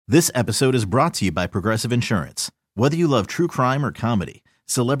This episode is brought to you by Progressive Insurance. Whether you love true crime or comedy,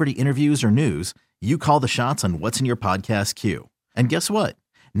 celebrity interviews or news, you call the shots on what's in your podcast queue. And guess what?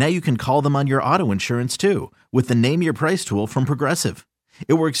 Now you can call them on your auto insurance too with the Name Your Price tool from Progressive.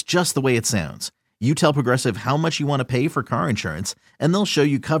 It works just the way it sounds. You tell Progressive how much you want to pay for car insurance, and they'll show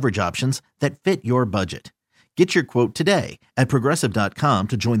you coverage options that fit your budget. Get your quote today at Progressive.com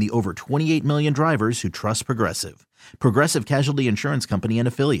to join the over 28 million drivers who trust Progressive. Progressive Casualty Insurance Company and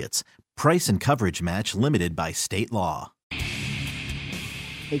Affiliates. Price and coverage match limited by state law.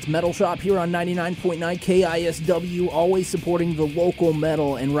 It's Metal Shop here on 99.9 KISW, always supporting the local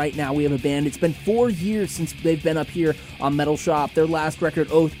metal. And right now we have a band. It's been 4 years since they've been up here on Metal Shop. Their last record,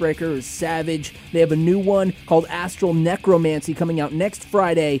 Oathbreaker, is savage. They have a new one called Astral Necromancy coming out next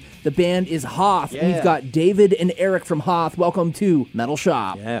Friday. The band is Hoth. Yeah. We've got David and Eric from Hoth. Welcome to Metal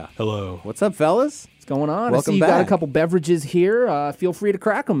Shop. Yeah. Hello. What's up, fellas? What's going on? Welcome I see you got a back. couple beverages here. Feel free to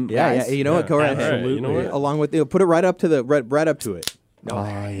crack them, guys. Yeah. You know what? Go right ahead. Absolutely. You know what? Along with put it right up to the right up to it. Oh,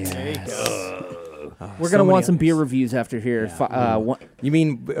 yes. We're so going to want many some beer others. reviews after here. You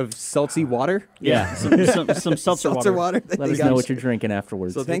mean salty water? Yeah, some seltzer water. Let us know what you're drinking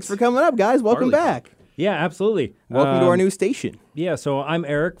afterwards. So thanks for coming up, guys. Welcome back. Yeah, absolutely. Welcome to our new station. Yeah, so I'm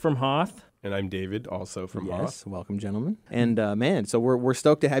Eric from Hoth. And I'm David, also from Hoth. Yes, welcome, gentlemen. And man, so we're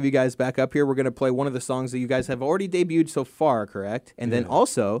stoked to have you guys back up here. We're gonna play one of the songs that you guys have already debuted so far, correct? And then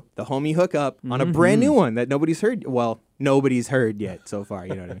also the homie hookup on a brand new one that nobody's heard. Well, nobody's heard yet so far.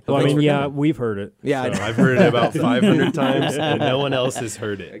 You know what I mean? Well, I Thanks mean, for yeah, coming. we've heard it. Yeah. So I've heard it about 500 times, and no one else has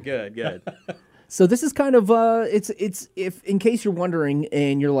heard it. Good. So this is kind of it's if in case you're wondering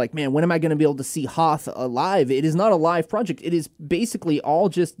and you're like, man, when am I going to be able to see Hoth live? It is not a live project. It is basically all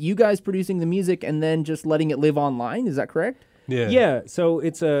just you guys producing the music and then just letting it live online. Is that correct? Yeah, so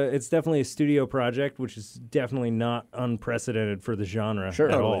it's definitely a studio project, which is definitely not unprecedented for the genre at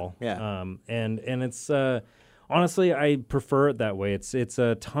Totally. all. Yeah. And it's honestly, I prefer it that way. It's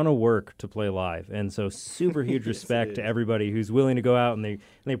a ton of work to play live, and so super huge respect to everybody who's willing to go out and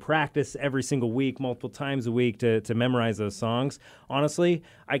they practice every single week, multiple times a week to memorize those songs. Honestly,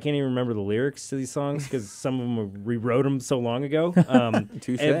 I can't even remember the lyrics to these songs because some of them rewrote them so long ago.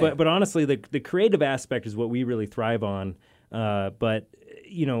 Touché. But honestly, the creative aspect is what we really thrive on. But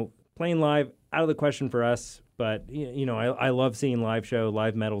playing live, out of the question for us. But I love seeing live show.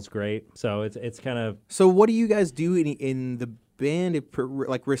 Live metal's great. So it's kind of. So what do you guys do in the band,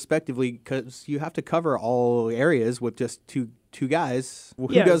 like respectively? Because you have to cover all areas with just two guys. Who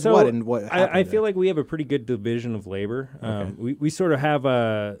does so what and what? I feel like we have a pretty good division of labor. We sort of have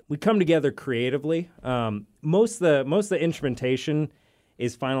we come together creatively. Most of the instrumentation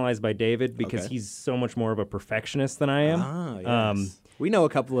is finalized by David because he's so much more of a perfectionist than I am. Ah, yes. We know a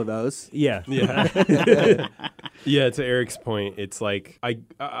couple of those. Yeah. Yeah, to Eric's point, it's like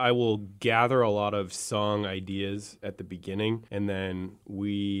I will gather a lot of song ideas at the beginning, and then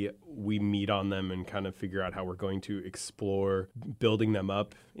we meet on them and kind of figure out how we're going to explore building them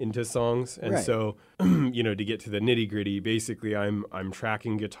up into songs. And Right. so, to get to the nitty gritty, basically I'm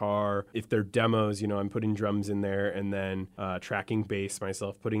tracking guitar. If they're demos, I'm putting drums in there, and then tracking bass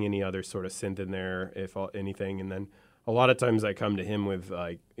myself, putting any other sort of synth in there, if anything, and then a lot of times I come to him with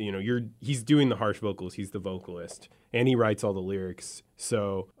he's doing the harsh vocals, he's the vocalist, and he writes all the lyrics.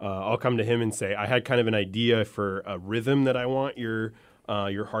 So I'll come to him and say, I had kind of an idea for a rhythm that I want your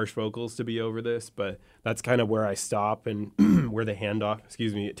harsh vocals to be over this, but that's kind of where I stop and where the handoff,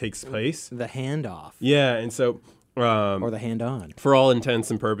 it takes place. The handoff. Yeah, and so Or the hand on. for all intents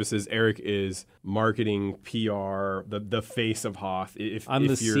and purposes, Eric is marketing, PR, the face of Hoth. I'm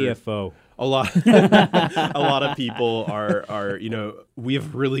the CFO. A lot of people are we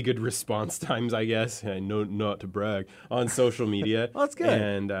have really good response times, I guess. I know not to brag on social media. Well, that's good.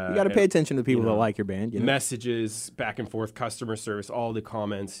 And You got to pay attention to people that like your band. messages back and forth, customer service, all the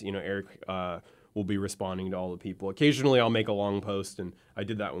comments. Eric will be responding to all the people. Occasionally, I'll make a long post, and I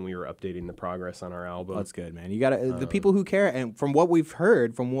did that when we were updating the progress on our album. That's good, man. You got to the people who care, and from what we've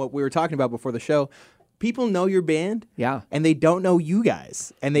heard, from what we were talking about before the show, people know your band, and they don't know you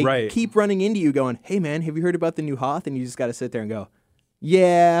guys, and they keep running into you, going, "Hey, man, have you heard about the new Hoth?" And you just got to sit there and go,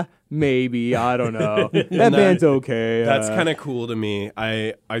 "Yeah, maybe. I don't know. that band's okay." That's kind of cool to me.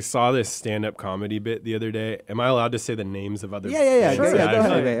 I saw this stand-up comedy bit the other day. Am I allowed to say the names of other? Yeah. bands? Go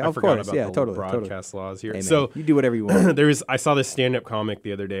ahead, man. I Of forgot course. about Yeah, the totally. broadcast laws here. Hey, man, so you do whatever you want. I saw this stand-up comic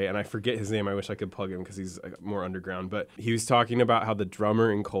the other day, and I forget his name. I wish I could plug him because he's more underground. But he was talking about how the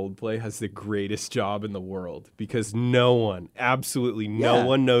drummer in Coldplay has the greatest job in the world because absolutely no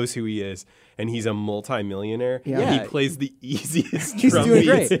one knows who he is. And he's a multi-millionaire. Yeah. And he plays the easiest He's drum doing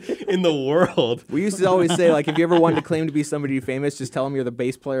beats. great. in the world. We used to always say, like, if you ever wanted to claim to be somebody famous, just tell them you're the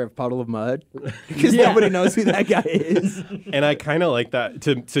bass player of Puddle of Mud, because nobody knows who that guy is. And I kind of like that,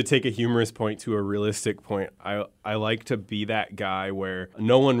 to take a humorous point to a realistic point. I like to be that guy where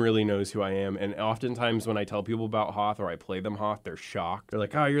no one really knows who I am, and oftentimes when I tell people about Hoth or I play them Hoth, they're shocked. They're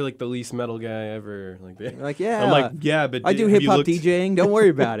like, "Oh, you're like the least metal guy ever." Like, yeah. I'm like, yeah, but I do hip hop DJing. Don't worry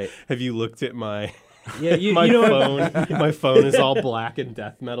about it. Have you looked at my? Yeah, my phone. My phone is all black and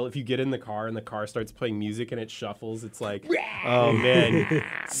death metal. If you get in the car and the car starts playing music and it shuffles, it's like, oh man,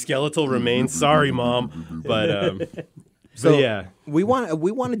 skeletal remains. Sorry, Mom, but yeah, we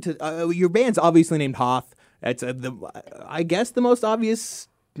wanted to. Your band's obviously named Hoth. That's I guess the most obvious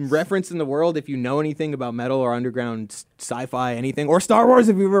reference in the world if you know anything about metal or underground sci-fi, anything, or Star Wars,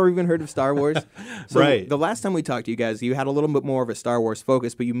 if you've ever even heard of Star Wars. So right. The last time we talked to you guys, you had a little bit more of a Star Wars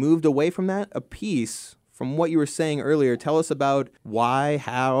focus, but you moved away from that a piece. From what you were saying earlier, tell us about why,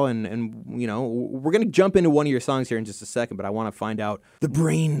 how, and you know, we're going to jump into one of your songs here in just a second, but I want to find out the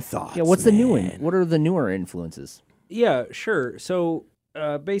brain thoughts. Yeah, what's the new one? What are the newer influences? Yeah, sure. So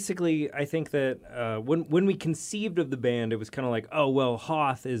basically, I think that when we conceived of the band, it was kind of like, oh well,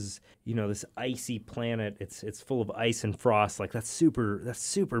 Hoth is, you know, this icy planet. It's full of ice and frost. Like that's super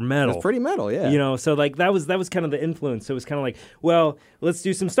metal. It's pretty metal, yeah. You know, so like that was kind of the influence. So it was kind of like, well, let's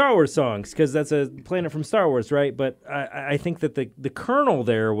do some Star Wars songs because that's a planet from Star Wars, right? But I think that the kernel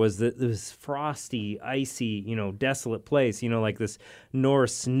there was that this frosty, icy, you know, desolate place. You know, like this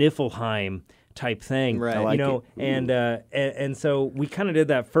Norse Niflheim type thing, right? You know, and so we kind of did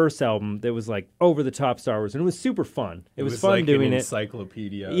that first album that was like over the top Star Wars, and it was super fun. It was fun like doing an it.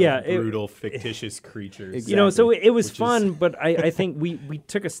 Encyclopedia. Yeah, of brutal, fictitious creatures. Exactly. You know, so it was fun, but I think we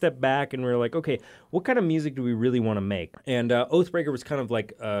took a step back and we were like, okay, what kind of music do we really want to make? And Oathbreaker was kind of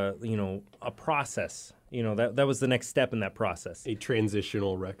like, you know, a process. You know, that was the next step in that process. A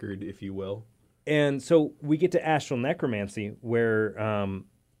transitional record, if you will. And so we get to Astral Necromancy, where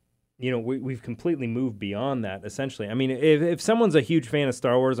you know, we've completely moved beyond that, essentially. I mean, if someone's a huge fan of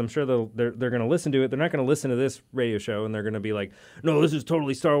Star Wars, I'm sure they're going to listen to it. They're not going to listen to this radio show, and they're going to be like, no, this is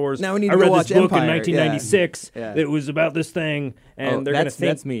totally Star Wars. Now we need I to read watch this book Empire. in 1996 Yeah. that was about this thing, and they're going to think...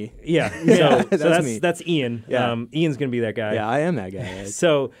 That's me. Yeah, so that's me. That's Ian. Yeah. Ian's going to be that guy. Yeah, I am that guy.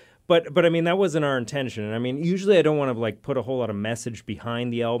 So... But I mean, that wasn't our intention. And I mean, usually I don't want to like put a whole lot of message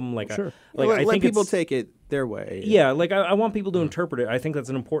behind the album. Like, sure. I think people take it their way. Yeah, like I want people to interpret it. I think that's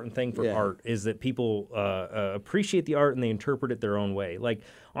an important thing for art, is that people appreciate the art and they interpret it their own way. Like,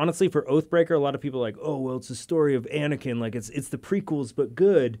 honestly, for Oathbreaker, a lot of people are like, oh, well, it's a story of Anakin. Like, it's the prequels, but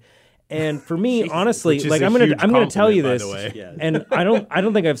good. And for me, honestly, like I'm gonna tell you this, and I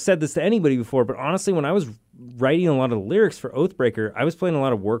don't think I've said this to anybody before, but honestly, when I was writing a lot of the lyrics for Oathbreaker, I was playing a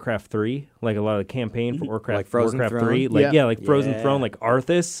lot of Warcraft 3, like a lot of the campaign for Warcraft 3, like Frozen Throne, like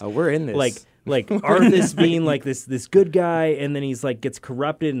Arthas. Oh, we're in this. Like Arthas being like this good guy, and then he's like gets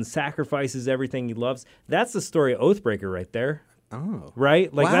corrupted and sacrifices everything he loves. That's the story of Oathbreaker right there. Oh,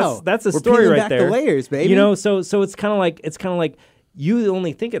 right, like wow. that's a We're story right back there. The layers, baby. You know, so it's kind of like. You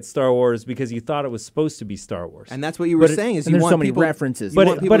only think it's Star Wars because you thought it was supposed to be Star Wars, and that's what you were saying. Is you there's want so many people, references,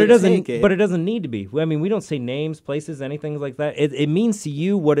 but it doesn't need to be. I mean, we don't say names, places, anything like that. It means to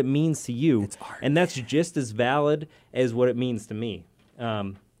you what it means to you, it's art, and that's just as valid as what it means to me.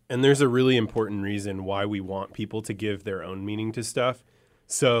 And there's a really important reason why we want people to give their own meaning to stuff.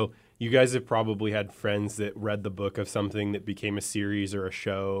 So you guys have probably had friends that read the book of something that became a series or a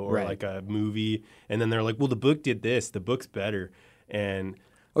show or like a movie, and then they're like, "Well, the book did this. The book's better." And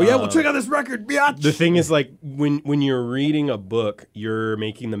oh yeah, well check out this record, biatch. The thing is, like, when you're reading a book, you're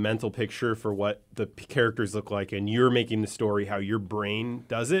making the mental picture for what the characters look like, and you're making the story how your brain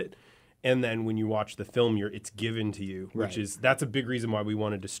does it. And then when you watch the film, it's given to you, which that's a big reason why we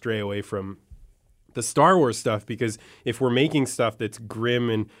wanted to stray away from the Star Wars stuff, because if we're making stuff that's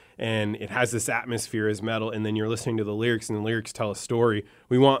grim and it has this atmosphere as metal, and then you're listening to the lyrics and the lyrics tell a story,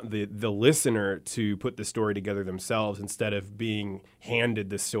 we want the listener to put the story together themselves instead of being handed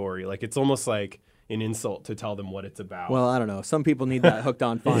the story. Like, it's almost like an insult to tell them what it's about. Well, I don't know. Some people need that hooked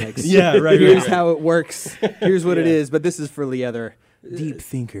on phonics. Yeah, right. Here's how it works. Here's what it is. But this is for the other deep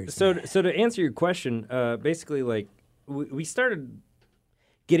thinkers. So to answer your question, basically, like we started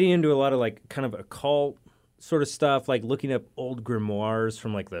getting into a lot of like kind of occult sort of stuff, like looking up old grimoires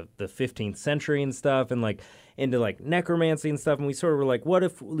from like the 15th century and stuff, and like into like necromancy and stuff. And we sort of were like, what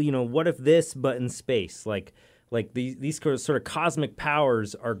if this, but in space? Like these sort of cosmic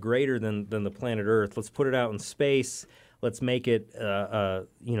powers are greater than the planet Earth. Let's put it out in space. Let's make it,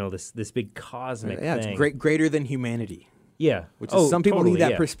 this big cosmic thing. It's greater than humanity. Yeah. Which is some people totally, need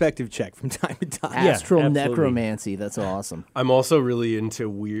that perspective check from time to time. Astral necromancy. That's awesome. I'm also really into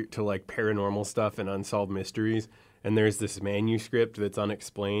like paranormal stuff and unsolved mysteries. And there's this manuscript that's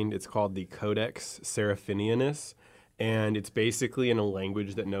unexplained. It's called the Codex Seraphinianus. And it's basically in a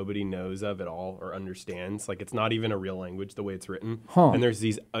language that nobody knows of at all or understands. Like, it's not even a real language the way it's written. And there's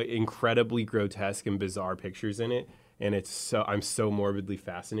these incredibly grotesque and bizarre pictures in it. And I'm so morbidly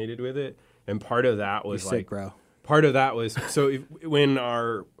fascinated with it. And part of that was You're sick, bro. Part of that was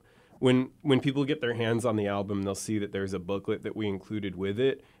when people get their hands on the album, they'll see that there's a booklet that we included with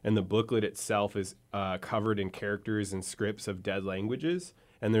it. And the booklet itself is covered in characters and scripts of dead languages.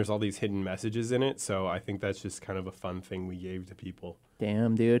 And there's all these hidden messages in it. So I think that's just kind of a fun thing we gave to people.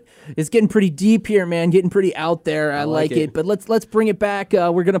 Damn, dude. It's getting pretty deep here, man. Getting pretty out there. I like it. But let's bring it back.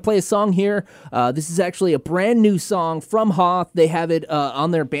 We're going to play a song here. This is actually a brand new song from Hoth. They have it on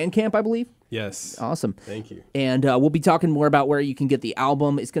their Bandcamp, I believe. Yes. Awesome. Thank you. And we'll be talking more about where you can get the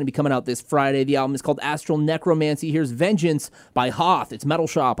album. It's going to be coming out this Friday. The album is called Astral Necromancy. Here's Vengeance by Hoth. It's Metal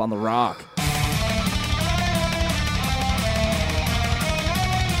Shop on The Rock.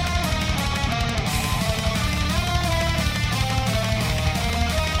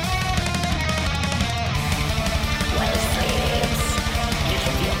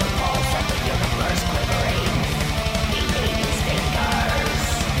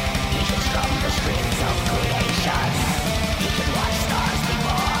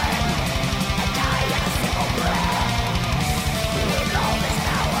 With all this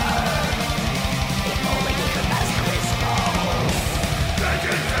power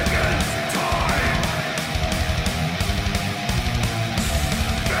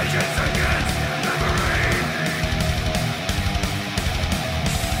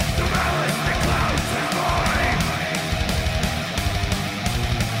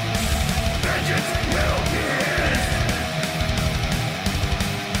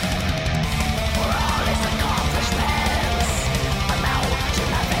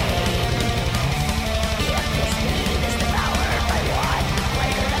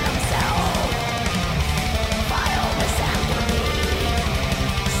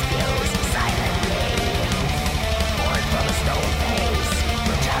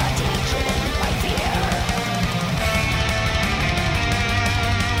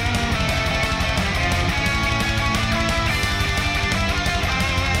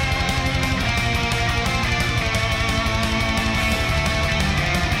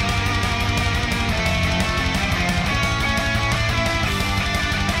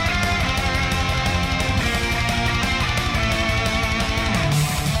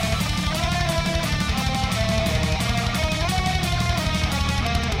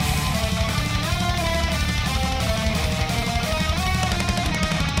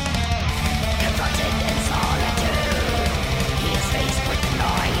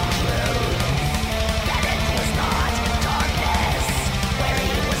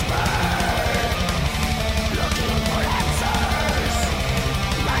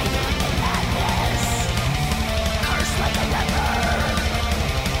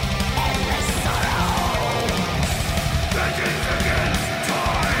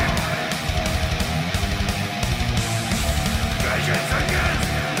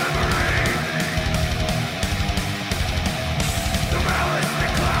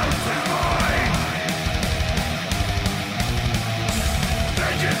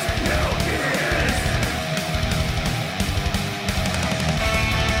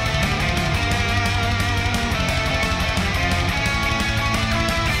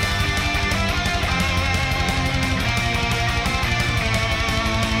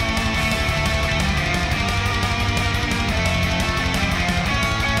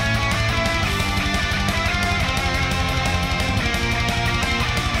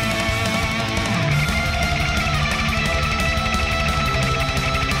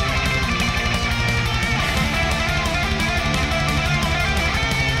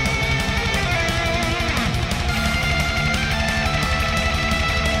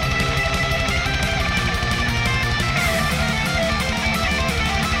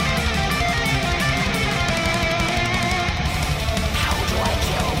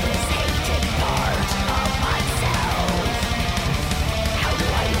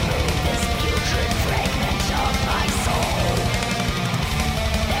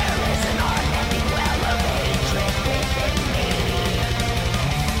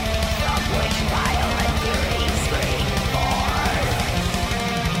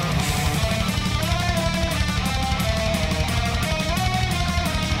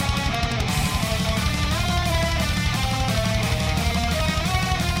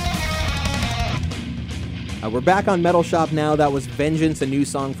We're back on Metal Shop now. That was Vengeance, a new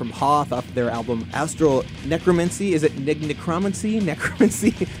song from Hoth off their album Astral Necromancy. Is it Necromancy?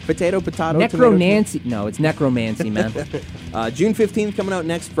 Necromancy? Potato. Necromancy. No, it's Necromancy, man. June 15th coming out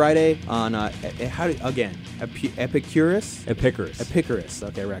next Friday on, Epicurus? Epicurus.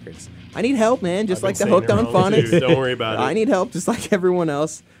 Okay, records. I need help, man, just like the Hooked on Phonics. Don't worry about it. I need help just like everyone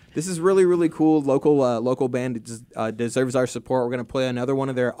else. This is really, really cool. Local band. It deserves our support. We're going to play another one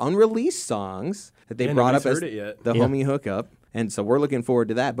of their unreleased songs that they brought up as the Homie Hookup. And so we're looking forward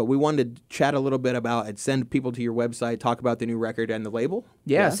to that. But we wanted to chat a little bit about it, send people to your website, talk about the new record and the label.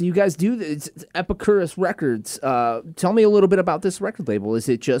 Yeah. So you guys do this. It's Epicurus Records. Tell me a little bit about this record label. Is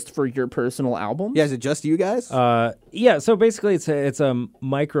it just for your personal album? Yeah, is it just you guys? Yeah, so basically it's a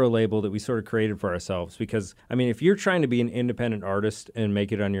micro label that we sort of created for ourselves because, I mean, if you're trying to be an independent artist and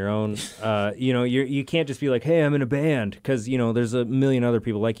make it on your own, you can't just be like, hey, I'm in a band because, there's a million other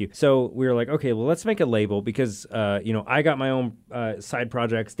people like you. So we were like, okay, well, let's make a label because, I got my own side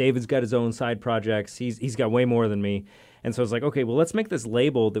projects. David's got his own side projects. He's got way more than me. And so I was like, okay, well, let's make this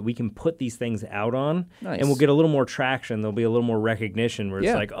label that we can put these things out on, and we'll get a little more traction. There'll be a little more recognition where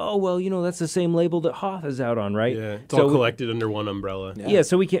it's like, oh, well, that's the same label that Hoth is out on, right? Yeah, it's all collected under one umbrella. Yeah,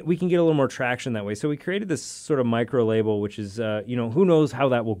 so we can get a little more traction that way. So we created this sort of micro label, which is, who knows how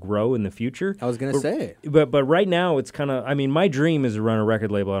that will grow in the future. I was going to say. But right now, it's kind of, my dream is to run a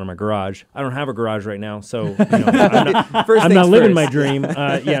record label out of my garage. I don't have a garage right now, so I'm not living my dream.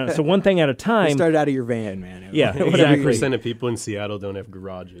 So one thing at a time. You started out of your van, man. Yeah, exactly. 80% of people in Seattle don't have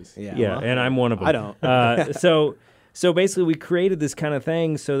garages. Yeah, and I'm one of them. I don't. So basically, we created this kind of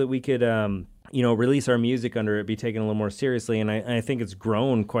thing so that we could, release our music under it, be taken a little more seriously, and I think it's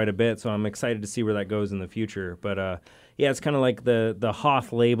grown quite a bit. So I'm excited to see where that goes in the future. But it's kind of like the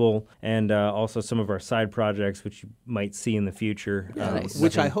Hoth label, and also some of our side projects, which you might see in the future.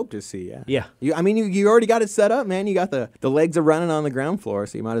 Which I hope to see. Yeah. You already got it set up, man. You got the legs are running on the ground floor,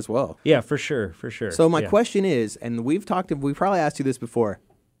 so you might as well. Yeah, for sure. So my question is, and we probably asked you this before,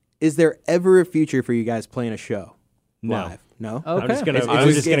 is there ever a future for you guys playing a show live? No? Okay. I'm just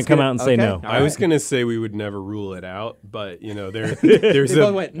gonna come out and say no. I was gonna say we would never rule it out, but there's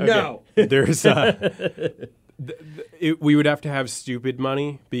no. There's we would have to have stupid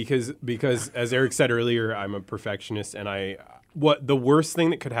money because as Eric said earlier, I'm a perfectionist, and what the worst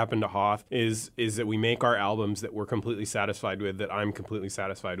thing that could happen to Hoth is that we make our albums that we're completely satisfied with, that I'm completely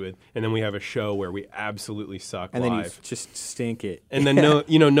satisfied with, and then we have a show where we absolutely suck and live. And then you just stink it. And then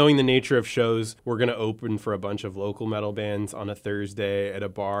knowing the nature of shows, we're gonna open for a bunch of local metal bands on a Thursday at a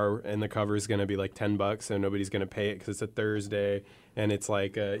bar, and the cover is gonna be like $10, so nobody's gonna pay it because it's a Thursday. And it's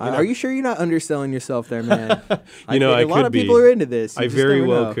like, are you sure you're not underselling yourself there, man? I a lot of people are into this. I very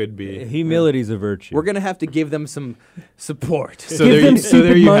well could be. Humility's a virtue. We're gonna have to give them some support. So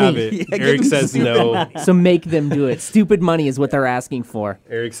there you have it. Yeah, Eric says no. So make them do it. Stupid money is what they're asking for.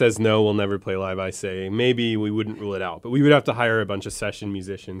 Eric says no. We'll never play live. I say maybe we wouldn't rule it out, but we would have to hire a bunch of session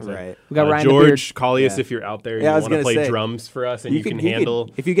musicians. Right. We got Ryan George, call us if you're out there and you want to play drums for us, and you can handle.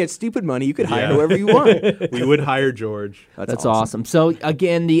 If you get stupid money, you could hire whoever you want. We would hire George. That's awesome. So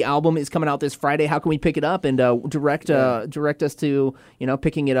again, the album is coming out this Friday. How can we pick it up and direct us to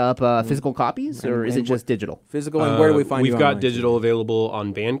picking it up physical copies, or is it just digital? Physical, and where do we find you? We've got digital available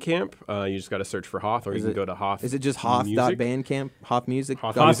on Bandcamp. You just got to search for Hoth, or you can go to Hoth. Is it just Hoth.bandcamp? Hoth Music?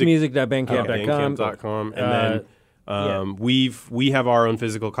 Hothmusic.bandcamp.com. And then we have our own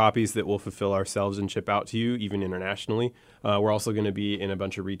physical copies that we'll fulfill ourselves and ship out to you, even internationally. We're also going to be in a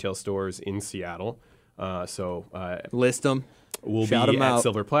bunch of retail stores in Seattle. List them. We'll Shout be them at out.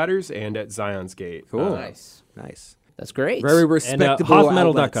 Silver Platters and at Zion's Gate. Cool. Nice. That's great. Very respectable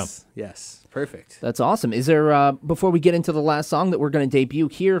hothmetal.com. Yes. Perfect. That's awesome. Is there, before we get into the last song that we're going to debut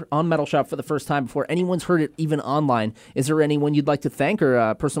here on Metal Shop for the first time, before anyone's heard it even online, is there anyone you'd like to thank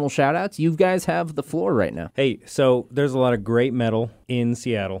or personal shout-outs? You guys have the floor right now. Hey, so there's a lot of great metal in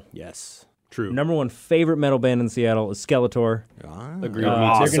Seattle. Yes. True. Number one favorite metal band in Seattle is Skeletor. Agreed. They're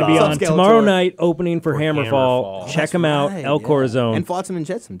going to be on tomorrow night opening for Hammerfall. Check them out. El Corazon. And Flotsam and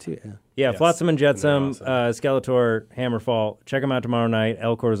Jetsam, too. Yeah, Flotsam and Jetsam, awesome. Skeletor, Hammerfall. Check them out tomorrow night.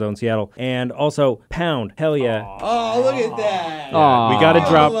 El Corazon, Seattle. And also Pound. Hell yeah. Oh, look at that. Yeah, we got to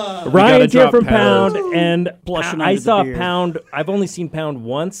drop. Ryan's here from Pound. And I saw Pound. I've only seen Pound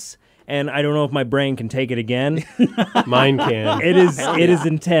once. And I don't know if my brain can take it again. Mine can. It is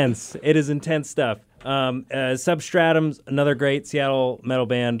intense. It is intense stuff. Substratum's another great Seattle metal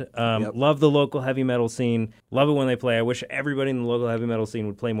band. Love the local heavy metal scene. Love it when they play. I wish everybody in the local heavy metal scene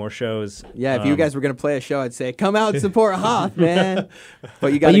would play more shows. Yeah, if you guys were going to play a show, I'd say, come out and support Hoth, man.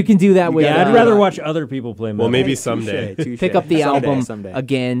 But you can do that with... I'd rather watch other people play metal. Well, maybe someday. Touché. Pick up the album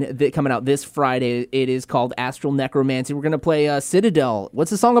again, coming out this Friday. It is called Astral Necromancy. We're going to play Citadel.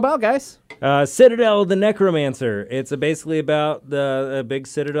 What's the song about, guys? Citadel the Necromancer. It's basically about the big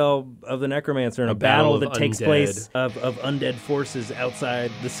citadel of the Necromancer and a battle that takes place of undead forces outside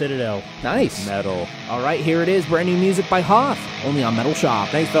the Citadel. Nice. Metal. All right, here it is. Brand new music by Hoth, only on Metal Shop.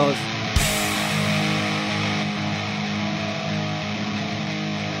 Thanks, fellas.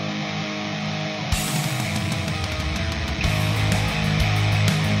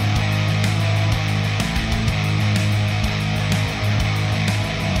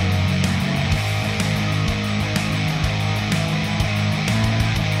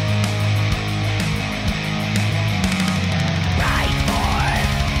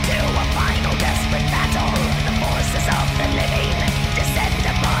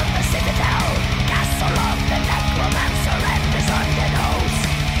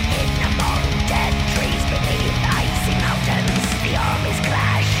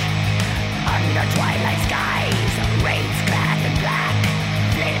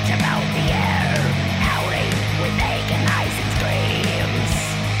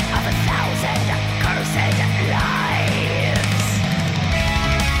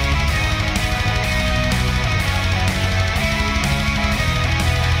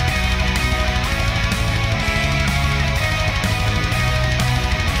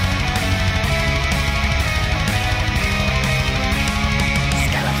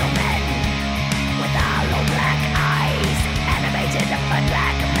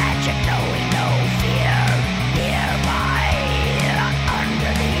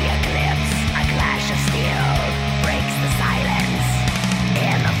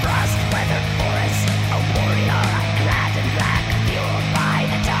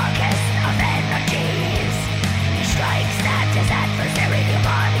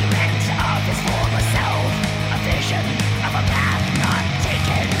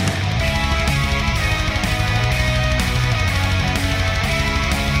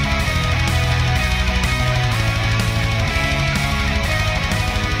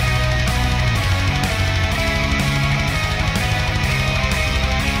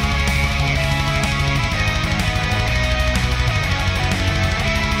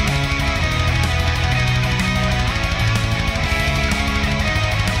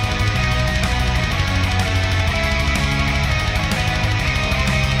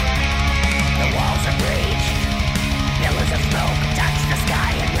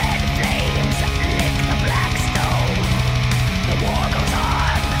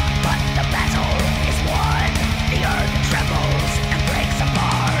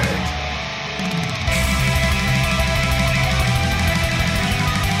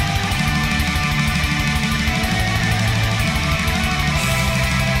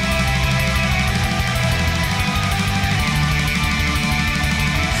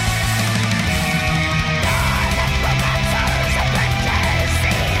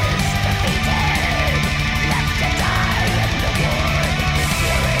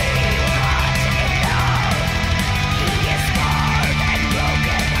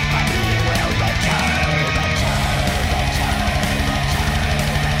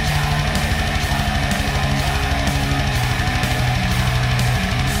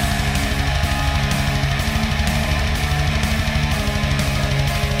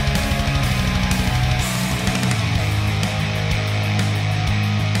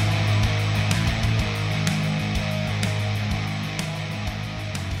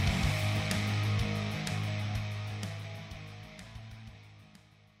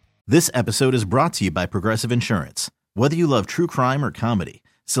 This episode is brought to you by Progressive Insurance. Whether you love true crime or comedy,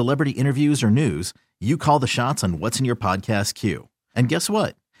 celebrity interviews or news, you call the shots on what's in your podcast queue. And guess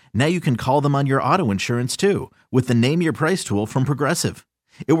what? Now you can call them on your auto insurance too with the Name Your Price tool from Progressive.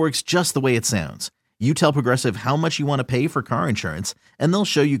 It works just the way it sounds. You tell Progressive how much you want to pay for car insurance, and they'll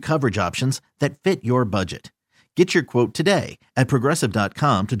show you coverage options that fit your budget. Get your quote today at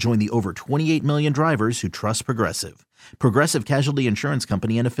Progressive.com to join the over 28 million drivers who trust Progressive. Progressive Casualty Insurance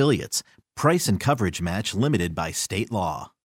Company and Affiliates. Price and coverage match limited by state law.